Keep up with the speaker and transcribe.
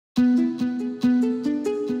Your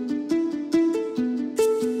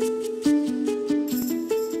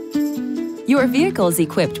vehicle is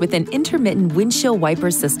equipped with an intermittent windshield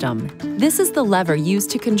wiper system. This is the lever used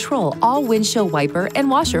to control all windshield wiper and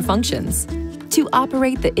washer functions. To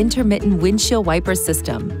operate the intermittent windshield wiper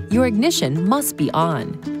system, your ignition must be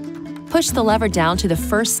on. Push the lever down to the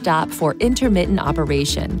first stop for intermittent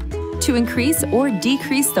operation. To increase or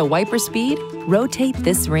decrease the wiper speed, rotate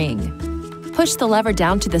this ring. Push the lever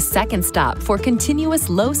down to the second stop for continuous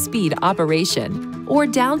low-speed operation, or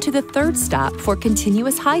down to the third stop for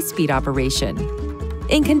continuous high-speed operation.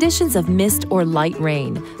 In conditions of mist or light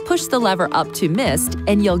rain, push the lever up to mist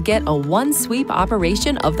and you'll get a one-sweep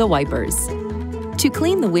operation of the wipers. To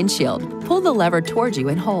clean the windshield, pull the lever towards you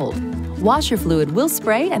and hold. Washer fluid will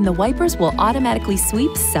spray and the wipers will automatically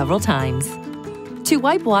sweep several times. To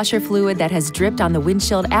wipe washer fluid that has dripped on the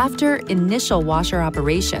windshield after initial washer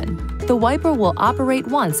operation, the wiper will operate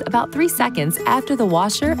once about 3 seconds after the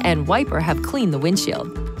washer and wiper have cleaned the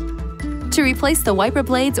windshield. To replace the wiper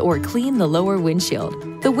blades or clean the lower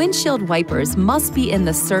windshield, the windshield wipers must be in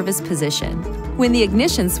the service position when the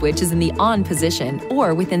ignition switch is in the on position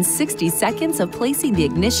or within 60 seconds of placing the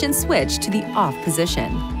ignition switch to the off position.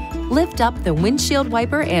 Lift up the windshield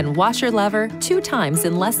wiper and washer lever 2 times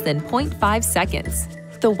in less than 0.5 seconds.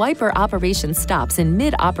 The wiper operation stops in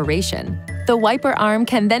mid-operation. The wiper arm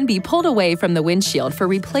can then be pulled away from the windshield for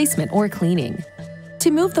replacement or cleaning.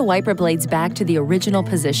 To move the wiper blades back to the original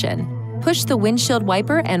position, push the windshield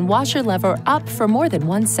wiper and washer lever up for more than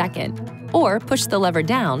 1 second, or push the lever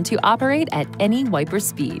down to operate at any wiper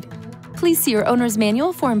speed. Please see your owner's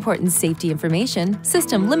manual for important safety information,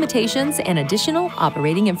 system limitations, and additional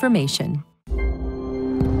operating information.